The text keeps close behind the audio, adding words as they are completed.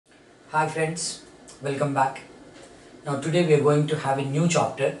Hi friends, welcome back. Now today we are going to have a new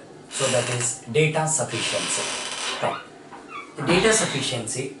chapter, so that is data sufficiency. Right. The data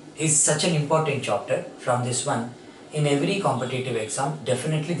sufficiency is such an important chapter. From this one, in every competitive exam,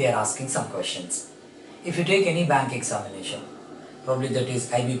 definitely they are asking some questions. If you take any bank examination, probably that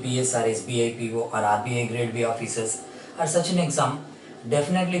is IBPS or SBI PO or RBI GR-B Officers or such an exam,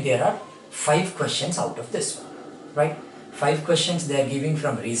 definitely there are 5 questions out of this one, right? 5 questions they are giving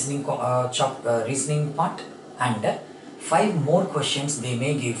from reasoning reasoning part, and 5 more questions they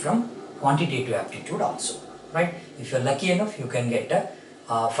may give from quantitative aptitude also, right? If you are lucky enough, you can get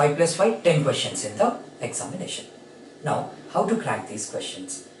 5 plus 5, 10 questions in the examination. Now, how to crack these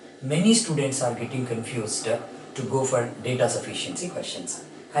questions? Many students are getting confused to go for data sufficiency questions.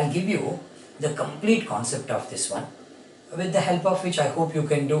 I'll give you the complete concept of this one, with the help of which I hope you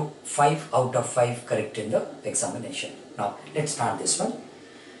can do 5 out of 5 correct in the examination. Now, let's start this one.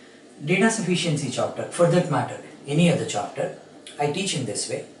 Data sufficiency chapter, for that matter, any other chapter, I teach in this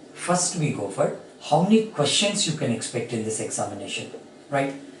way. First we go for how many questions you can expect in this examination,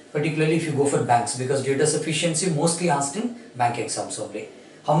 right? Particularly if you go for banks, because data sufficiency mostly asked in bank exams only.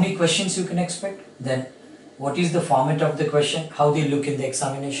 How many questions you can expect? Then what is the format of the question? How they look in the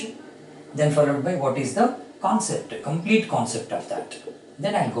examination? Then followed by what is the concept, complete concept of that.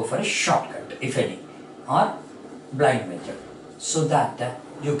 Then I'll go for a shortcut, if any, or blind method, so that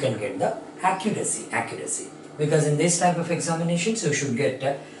you can get the accuracy. Because in this type of examinations, you should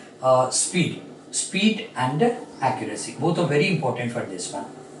get speed and accuracy. Both are very important for this one.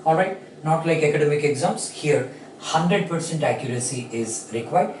 Alright, not like academic exams. Here, 100% accuracy is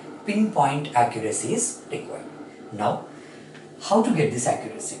required. Pinpoint accuracy is required. Now, how to get this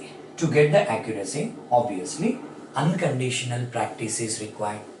accuracy? To get the accuracy, obviously, unconditional practice is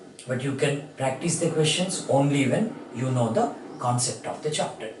required. But you can practice the questions only when you know the concept of the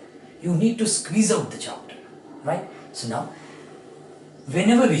chapter. You need to squeeze out the chapter, right? So now,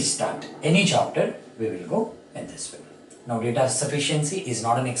 whenever we start any chapter, we will go in this way. Now, data sufficiency is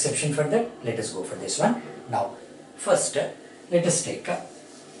not an exception for that. Let us go for this one. Now, first, let us take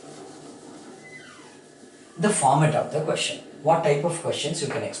the format of the question. What type of questions you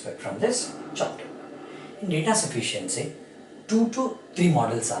can expect from this chapter? In data sufficiency, 2 to 3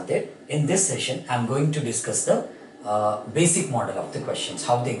 models are there. In this session, I am going to discuss the basic model of the questions,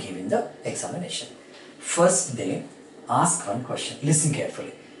 how they give in the examination. First, they ask one question. Listen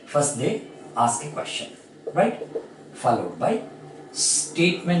carefully. First, they ask a question, right? Followed by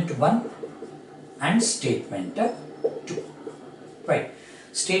statement 1 and statement 2, right?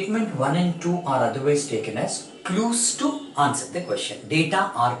 Statement 1 and 2 are otherwise taken as clues to answer the question.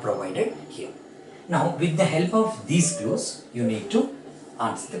 Data are provided here. Now, with the help of these clues, you need to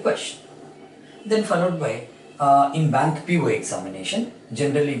answer the question. Then followed by, in bank PO examination,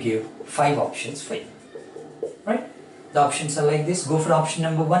 generally give 5 options for you, right? The options are like this. Go for option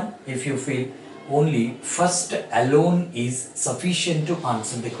number 1 if you feel only first alone is sufficient to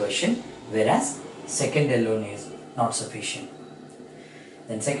answer the question, whereas second alone is not sufficient.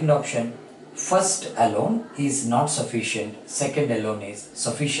 Then second option, first alone is not sufficient, second alone is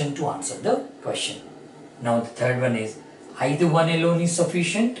sufficient to answer the question. Now the third one is either 1 alone is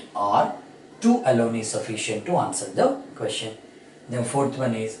sufficient or 2 alone is sufficient to answer the question. The fourth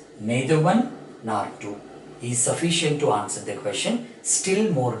one is neither 1 nor 2 is sufficient to answer the question,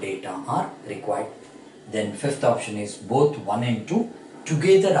 still more data are required. Then fifth option is both 1 and 2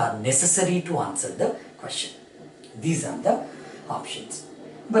 together are necessary to answer the question. These are the options.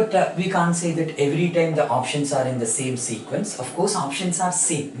 But we can't say that every time the options are in the same sequence. Of course, options are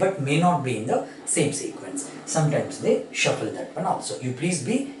same, but may not be in the same sequence. Sometimes they shuffle that one also. You please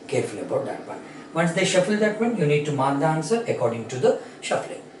be careful about that one. Once they shuffle that one, you need to mark the answer according to the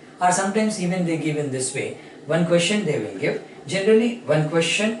shuffling. Or sometimes even they give in this way. One question they will give. Generally, one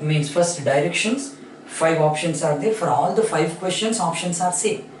question means first directions. 5 options are there. For all the 5 questions, options are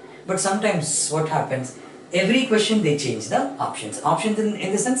same. But sometimes what happens? Every question they change the options. Options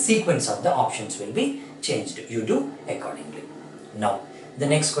in the sense sequence of the options will be changed. You do accordingly. Now, the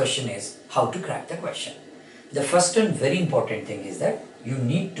next question is how to crack the question. The first and very important thing is that you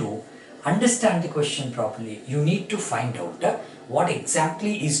need to understand the question properly. You need to find out what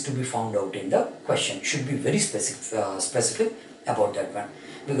exactly is to be found out in the question. Should be very specific about that one.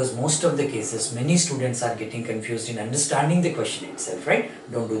 Because most of the cases, many students are getting confused in understanding the question itself, right?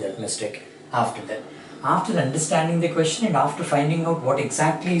 Don't do that mistake after that. After understanding the question and after finding out what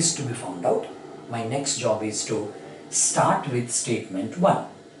exactly is to be found out, my next job is to start with statement 1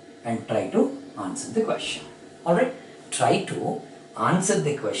 and try to answer the question. Alright, try to answer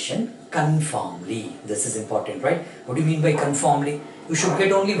the question conformly. This is important, right? What do you mean by conformly? you should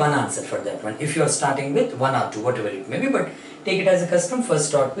get only one answer for that one. If you are starting with 1 or 2, whatever it may be, but take it as a custom, first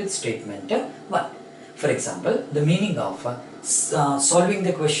start with statement 1. For example, the meaning of solving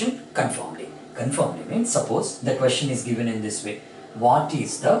the question conformly. Conformly means, suppose the question is given in this way. What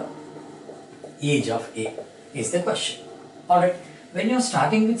is the age of A is the question. Alright, when you are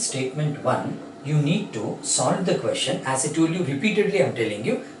starting with statement 1, you need to solve the question, as I told you repeatedly, I am telling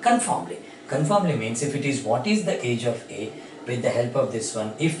you, conformly. Conformly means if it is what is the age of A, with the help of this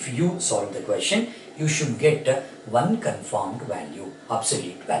one, if you solve the question, you should get one conformed value,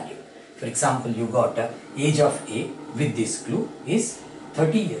 absolute value. For example, you got age of A with this clue is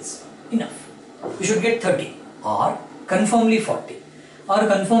 30 years. Enough. You should get 30 or conformly 40 or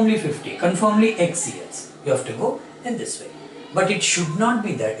conformly 50, conformly X years. You have to go in this way. But it should not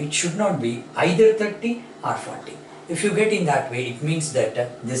be that. It should not be either 30 or 40. If you get in that way, it means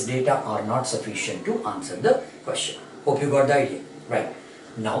that this data are not sufficient to answer the question. Hope you got the idea. Right.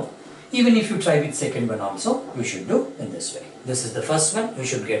 Now, even if you try with second one also, you should do in this way. This is the first one, you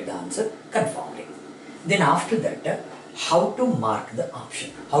should get the answer conformly. Then after that, how to mark the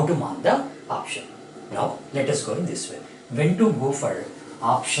option. How to mark the option. Now, let us go in this way. When to go for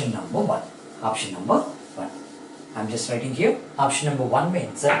option number 1. Option number 1. I am just writing here. Option number 1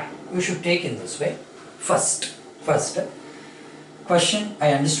 means you should take in this way. First question,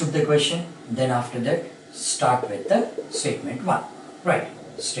 I understood the question. Then after that, start with the statement 1. Right.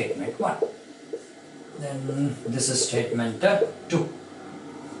 Statement 1. Then this is statement 2.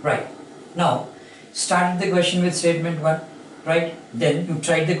 Right. Now, start the question with statement 1. Right. Then you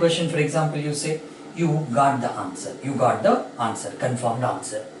tried the question. For example, you say you got the answer. You got the answer, confirmed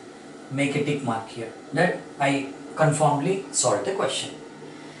answer. Make a tick mark here that I conformably solved the question.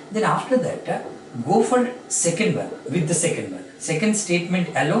 Then after that, go for second one with the second one. Second statement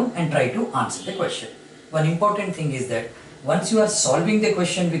alone and try to answer the question. One important thing is that once you are solving the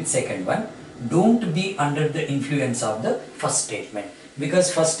question with second one, don't be under the influence of the first statement,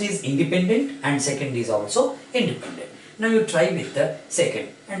 because first is independent and second is also independent. Now you try with the second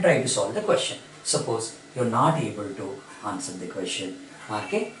and try to solve the question. Suppose you are not able to answer the question,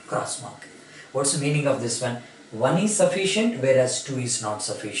 mark a cross mark. What's the meaning of this one? 1 is sufficient whereas 2 is not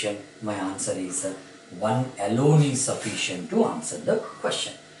sufficient. My answer is 1 alone is sufficient to answer the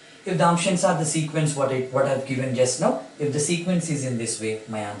question. If the options are the sequence what I've given just now, if the sequence is in this way,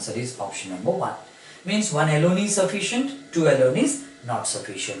 my answer is option number 1. Means 1 alone is sufficient, 2 alone is not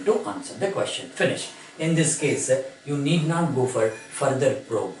sufficient to answer the question. Finish. In this case, you need not go for further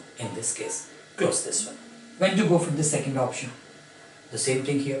probe in this case. Close this one. When to go for the second option? The same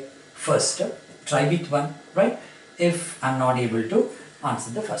thing here. First, try with 1, right? If I'm not able to answer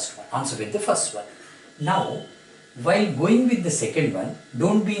the first one, answer with the first one. Now, while going with the second one,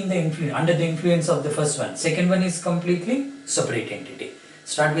 don't be in the under the influence of the first one. Second one is completely separate entity.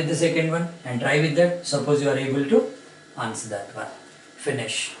 Start with the second one and try with that. Suppose you are able to answer that one.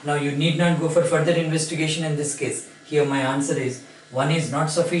 Finish. Now you need not go for further investigation in this case. Here my answer is 1 is not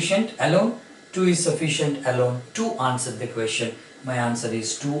sufficient alone, 2 is sufficient alone to answer the question. My answer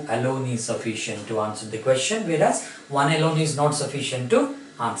is 2 alone is sufficient to answer the question, whereas 1 alone is not sufficient to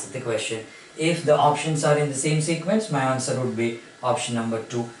answer the question. If the options are in the same sequence, my answer would be option number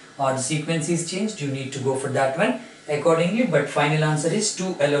 2. Or the sequence is changed, you need to go for that one accordingly, but final answer is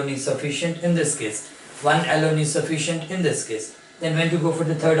 2 alone is sufficient in this case. 1 alone is sufficient in this case. Then when to go for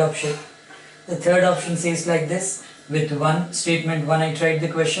the third option? The third option says like this. With statement 1 I tried the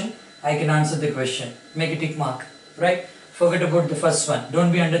question, I can answer the question. Make a tick mark, right? Forget about the first one.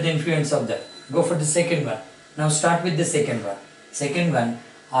 Don't be under the influence of that. Go for the second one. Now start with the second one. Second one,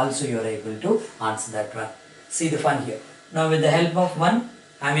 also you are able to answer that one. See the fun here. Now with the help of 1,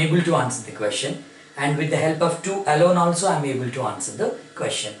 I am able to answer the question. And with the help of 2 alone also, I am able to answer the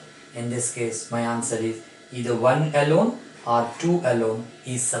question. In this case, my answer is either 1 alone or 2 alone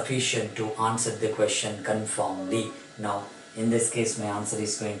is sufficient to answer the question conformably. Now, in this case, my answer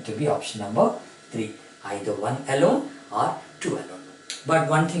is going to be option number 3. Either 1 alone or 2 alone. But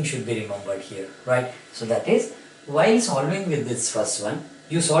one thing should be remembered here, right? So that is, while solving with this first one,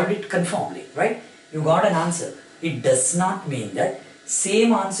 you solved it conformably, right? You got an answer. It does not mean that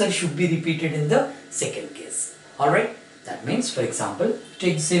same answer should be repeated in the second case. Alright? That means, for example,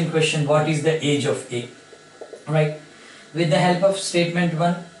 take the same question, what is the age of A? Right? With the help of statement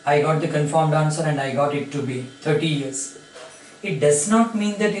 1, I got the confirmed answer and I got it to be 30 years. It does not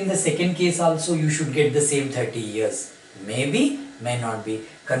mean that in the second case also you should get the same 30 years. Maybe, may not be.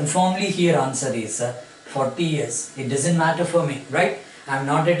 Conformably here answer is 40 years. It doesn't matter for me, right? I am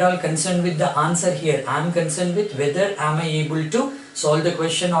not at all concerned with the answer here. I am concerned with whether am I able to solve the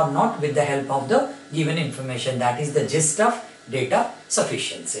question or not with the help of the given information. That is the gist of data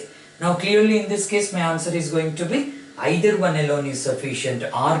sufficiency. Now clearly in this case my answer is going to be either 1 alone is sufficient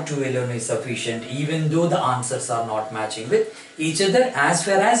or 2 alone is sufficient, even though the answers are not matching with each other as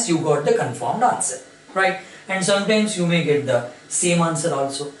far as you got the confirmed answer, right? And sometimes you may get the same answer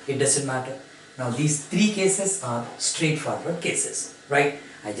also, it doesn't matter. Now these three cases are straightforward cases, right?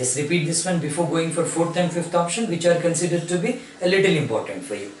 I just repeat this one before going for fourth and fifth option, which are considered to be a little important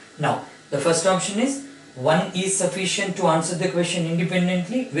for you. Now the first option is 1 is sufficient to answer the question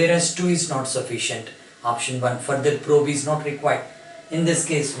independently, whereas 2 is not sufficient. Option 1, further probe is not required. In this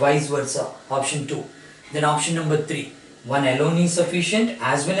case, vice versa, option 2. Then option number 3, 1 alone is sufficient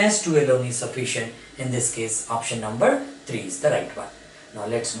as well as 2 alone is sufficient. In this case, option number 3 is the right one. Now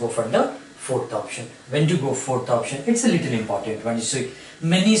let's go for the fourth option. When to go fourth option, it's a little important one. So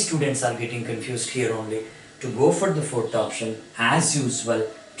many students are getting confused here only. To go for the fourth option, as usual,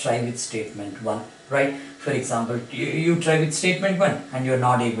 try with statement 1, right? For example, you try with statement 1 and you are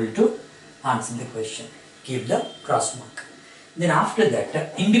not able to answer the question, keep the cross mark. Then after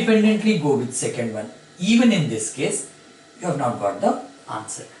that, independently go with second one. Even in this case, you have not got the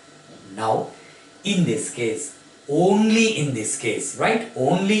answer. Now, in this case, only in this case, right?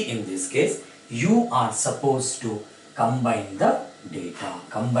 Only in this case, you are supposed to combine the data,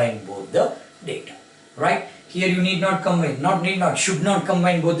 combine both the data, right? Here you need not combine, should not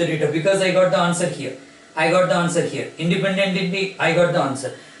combine both the data, because I got the answer here. I got the answer here. Independently, I got the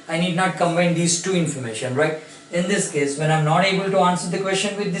answer. I need not combine these two information, right? In this case, when I'm not able to answer the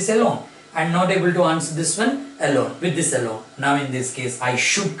question with this alone, I'm not able to answer this one alone, with this alone. Now in this case, I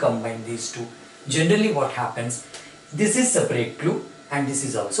should combine these two. Generally what happens, this is separate clue and this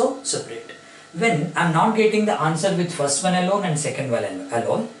is also separate. When I'm not getting the answer with first one alone and second one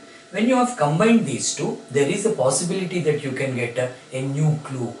alone, when you have combined these two, there is a possibility that you can get a new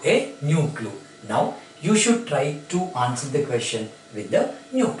clue, Now, you should try to answer the question with the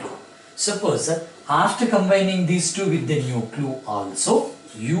new clue. Suppose after combining these two with the new clue also,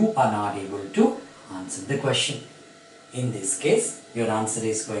 you are not able to answer the question. In this case, your answer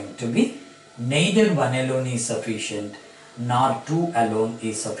is going to be neither 1 alone is sufficient nor 2 alone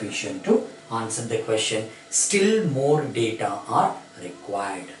is sufficient to answer the question. Still more data are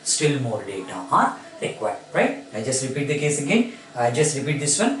required. Still more data are required, right? I just repeat the case again. I just repeat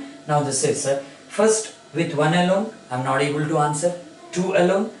this one. Now this is first with 1 alone, I am not able to answer. 2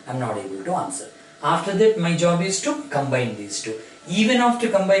 alone, I am not able to answer. After that, my job is to combine these two. Even after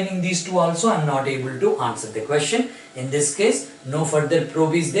combining these two also, I am not able to answer the question. In this case, no further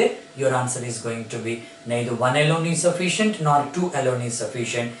probe is there. Your answer is going to be neither 1 alone is sufficient nor 2 alone is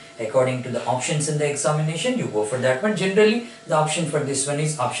sufficient. According to the options in the examination, you go for that one. Generally, the option for this one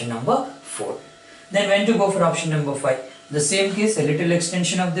is option number 4. Then when to go for option number 5? The same case, a little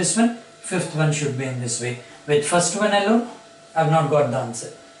extension of this one. Fifth one should be in this way. With first one alone, I have not got the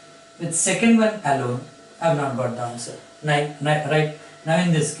answer. With second one alone, I have not got the answer. Right? Now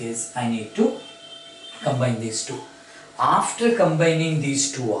in this case, I need to combine these two. After combining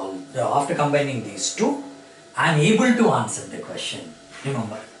these two, I am able to answer the question.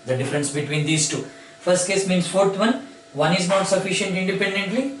 Remember the difference between these two. First case means fourth one. 1 is not sufficient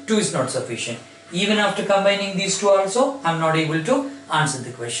independently, 2 is not sufficient. Even after combining these two also, I am not able to answer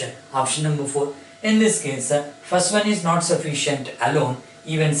the question. Option number 4. In this case, first one is not sufficient alone,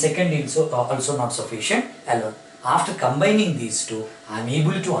 even second is also not sufficient alone. After combining these two, I am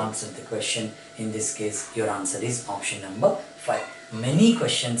able to answer the question. In this case, your answer is option number 5. Many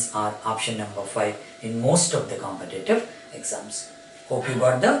questions are option number 5 in most of the competitive exams. Hope you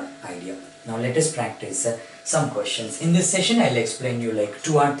got the idea. Now let us practice some questions. In this session, I will explain you like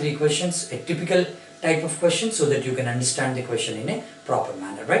 2 or 3 questions, a typical type of question, so that you can understand the question in a proper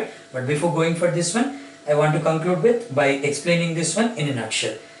manner, right? But before going for this one, I want to conclude by explaining this one in a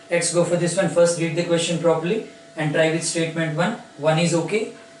nutshell. Let's go for this one. First, read the question properly and try with statement 1. 1 is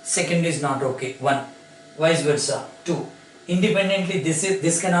okay, second is not okay. 1. Vice versa. 2. Independently,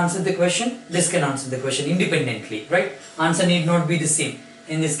 this can answer the question, this can answer the question independently, right? Answer need not be the same.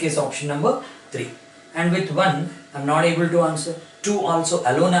 In this case, option number 3. And with 1, I am not able to answer. 2 also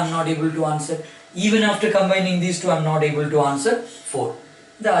alone I am not able to answer. Even after combining these two, I am not able to answer. 4.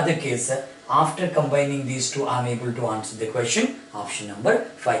 The other case, after combining these two, I am able to answer the question. Option number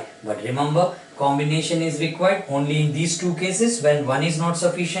 5. But remember, combination is required only in these two cases, when 1 is not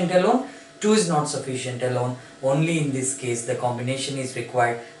sufficient alone, 2 is not sufficient alone. Only in this case the combination is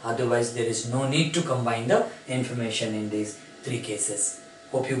required. Otherwise, there is no need to combine the information in these 3 cases.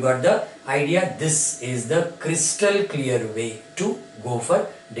 Hope you got the idea. This is the crystal clear way to go for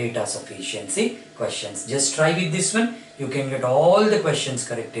data sufficiency questions. Just try with this one. You can get all the questions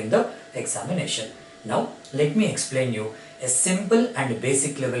correct in the examination. Now let me explain you a simple and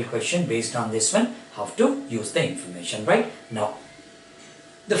basic level question based on this one, how to use the information, right? Now,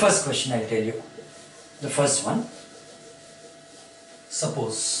 the first question I'll tell you. The first one,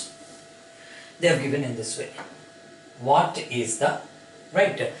 suppose they have given in this way. What is the,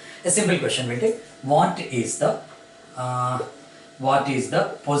 right, a simple question will take, what is the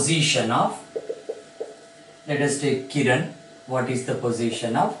position of, let us take Kiran, what is the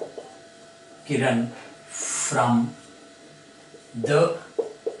position of Kiran from the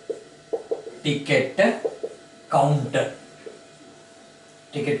ticket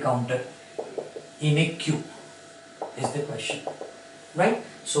counter in a queue is the question, right?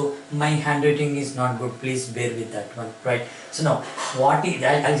 So my handwriting is not good, please bear with that one, right? So now what is,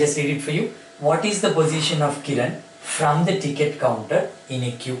 I'll just read it for you. What is the position of Kiran from the ticket counter in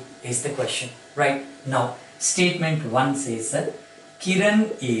a queue is the question, right? Now statement 1 says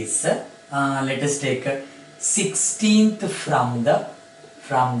Kiran is let us take 16th from the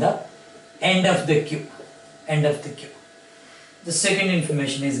end of the queue. The second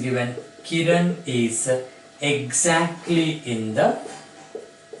information is given, Kiran is exactly in the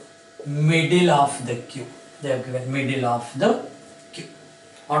middle of the queue. They have given middle of the queue.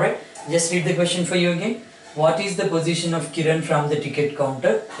 Alright, just read the question for you again. What is the position of Kiran from the ticket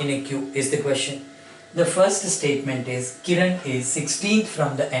counter in a queue is the question. The first statement is Kiran is 16th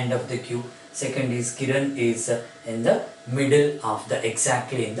from the end of the queue. Second is Kiran is in the middle of the,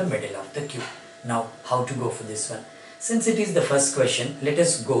 exactly in the middle of the queue. Now how to go for this one? Since it is the first question, let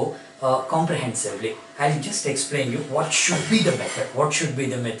us go comprehensively. I'll just explain you what should be the method. What should be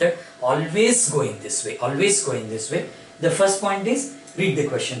the method? Always go in this way. Always go in this way. The first point is read the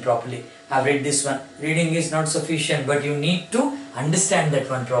question properly. I've read this one. Reading is not sufficient, but you need to understand that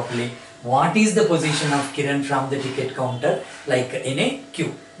one properly. What is the position of Kiran from the ticket counter, like in a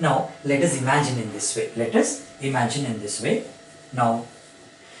queue? Now let us imagine in this way. Let us imagine in this way. Now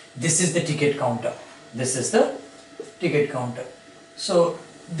this is the ticket counter. This is the ticket counter. So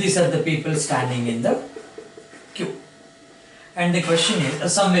these are the people standing in the queue. And the question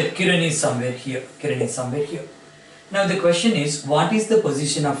is somewhere Kiran is somewhere here. Kiran is somewhere here. Now the question is, what is the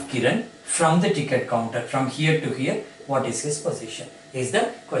position of Kiran from the ticket counter, from here to here? What is his position is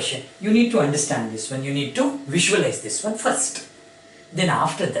the question. You need to understand this one. You need to visualize this one first. Then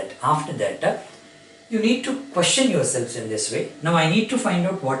after that, you need to question yourselves in this way. Now I need to find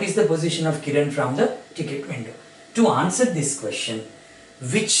out what is the position of Kiran from the ticket window. To answer this question,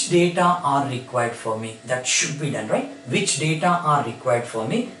 which data are required for me? That should be done, right? Which data are required for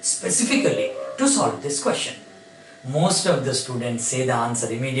me specifically to solve this question? Most of the students say the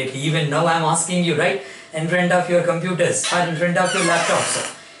answer immediately. Even now I am asking you, right, in front of your computers or in front of your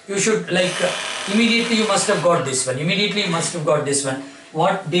laptops. You should immediately you must have got this one. Immediately you must have got this one.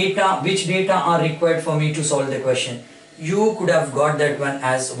 What data, which data are required for me to solve the question? You could have got that one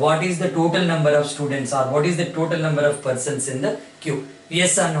as what is the total number of students or what is the total number of persons in the queue?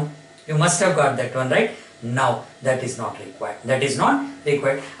 Yes or no? You must have got that one, right? Now that is not required. That is not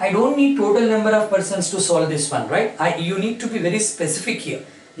required. I don't need total number of persons to solve this one, right? You need to be very specific here.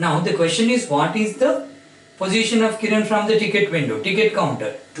 Now the question is, what is the position of Kiran from the ticket window, ticket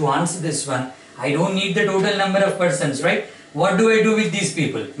counter? To answer this one, I don't need the total number of persons, right? What do I do with these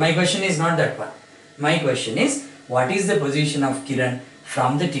people? My question is not that one. My question is, what is the position of Kiran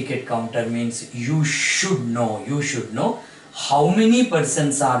from the ticket counter? Means you should know how many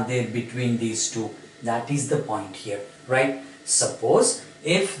persons are there between these two. That is the point here, right? Suppose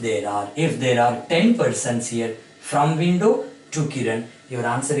if there are 10 persons here from window to Kiran, your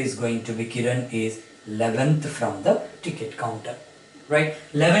answer is going to be Kiran is 11th from the ticket counter, right?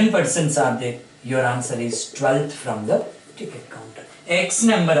 11 persons are there. Your answer is 12th from the ticket counter. X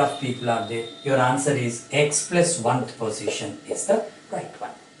number of people are there. Your answer is X plus 1th position is the right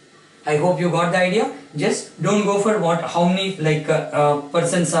one. I hope you got the idea. Just don't go for how many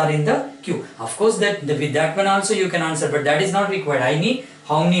persons are in the queue. Of course that with that one also you can answer, but that is not required. I need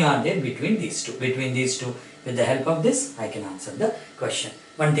how many are there between these two. With the help of this I can answer the question.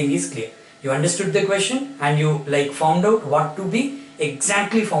 One thing is clear. You understood the question and you found out what to be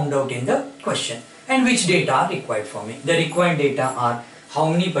exactly found out in the question and which data are required for me. The required data are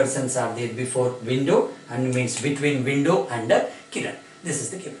how many persons are there before window and means between window and Kiran. This is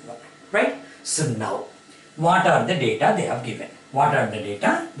the given one, right? So now, what are the data they have given?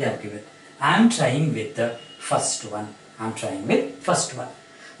 I am trying with the first one.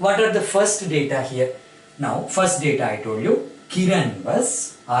 What are the first data here? Now, first data I told you, Kiran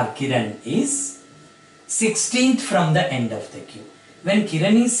is 16th from the end of the queue. When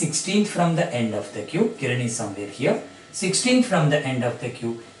Kiran is 16th from the end of the queue, Kiran is somewhere here, 16th from the end of the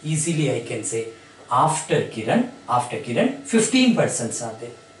queue, easily I can say after Kiran 15 persons are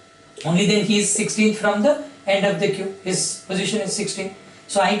there. Only then he is 16th from the end of the queue. His position is 16.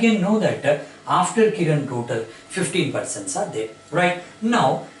 So I can know that after Kiran total 15 persons are there. Right.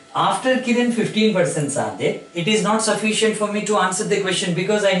 Now after Kiran 15 persons are there, it is not sufficient for me to answer the question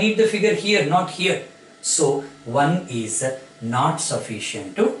because I need the figure here, not here. So 1 is not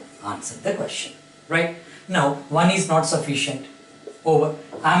sufficient to answer the question. Right. Now 1 is not sufficient. Over.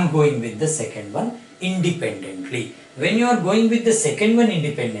 I am going with the second one independently. When you are going with the second one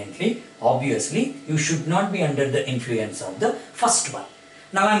independently, obviously you should not be under the influence of the first one.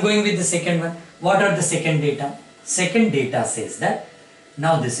 Now I am going with the second one. What are the second data? Second data says that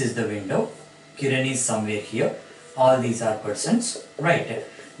now this is the window. Kiran is somewhere here. All these are persons. Right.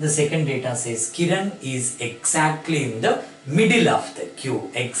 The second data says Kiran is exactly in the middle of the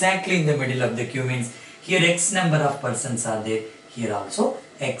queue. Exactly in the middle of the queue means here X number of persons are there. Here also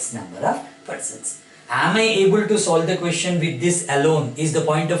X number of persons. Am I able to solve the question with this alone is the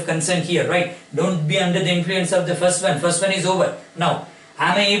point of concern here, right? Don't be under the influence of the first one. First one is over. Now,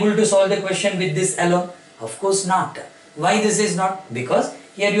 am I able to solve the question with this alone? Of course not. Why this is not? Because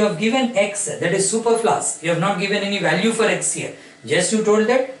here you have given X, that is superfluous. You have not given any value for X here. Just you told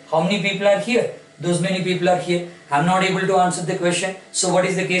that how many people are here. Those many people are here. I am not able to answer the question. So what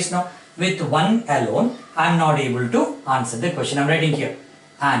is the case now? With 1 alone, I am not able to answer the question. I am writing here.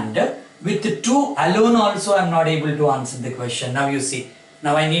 And with 2 alone also, I am not able to answer the question. Now you see.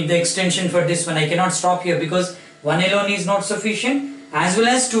 Now I need the extension for this one. I cannot stop here because 1 alone is not sufficient as well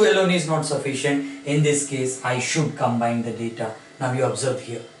as 2 alone is not sufficient. In this case, I should combine the data. Now you observe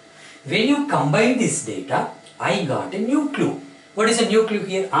here. When you combine this data, I got a new clue. What is a new clue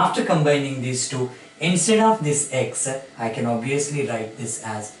here? After combining these two, instead of this X, I can obviously write this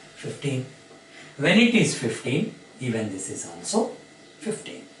as 15. When it is 15, even this is also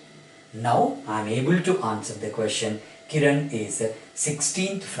 15. Now I am able to answer the question. Kiran is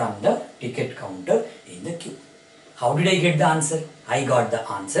 16th from the ticket counter in the queue. How did I get the answer? I got the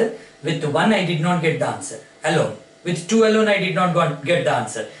answer. With 1 I did not get the answer alone. With 2 alone I did not get the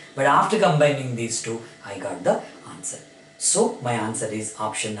answer. But after combining these two, I got the answer. So my answer is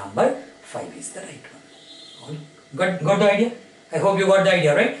option number 5 is the right one. Got the idea? I hope you got the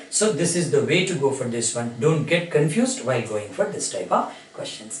idea, right? So this is the way to go for this one. Don't get confused while going for this type of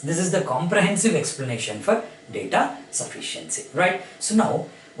questions. This is the comprehensive explanation for data sufficiency, right? So now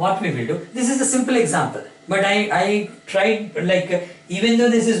what we will do, this is a simple example, but I tried even though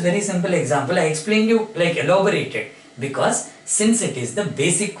this is very simple example, I explained you elaborated because since it is the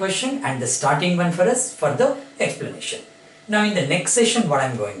basic question and the starting one for us for the explanation. Now in the next session what I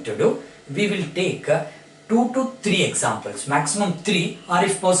am going to do, we will take 2 to 3 examples, maximum 3, or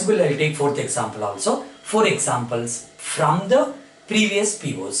if possible I will take 4th example also. 4 examples from the previous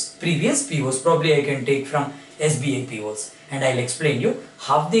POs. Previous POs probably I can take from SBI POs, and I will explain you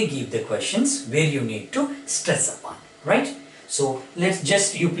how they give the questions where you need to stress upon, right? So let's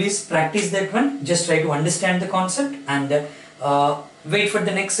just, you please practice that one, just try to understand the concept and wait for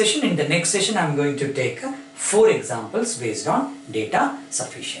the next session. In the next session I am going to take 4 examples based on data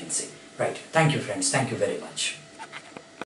sufficiency. Right. Thank you friends. Thank you very much.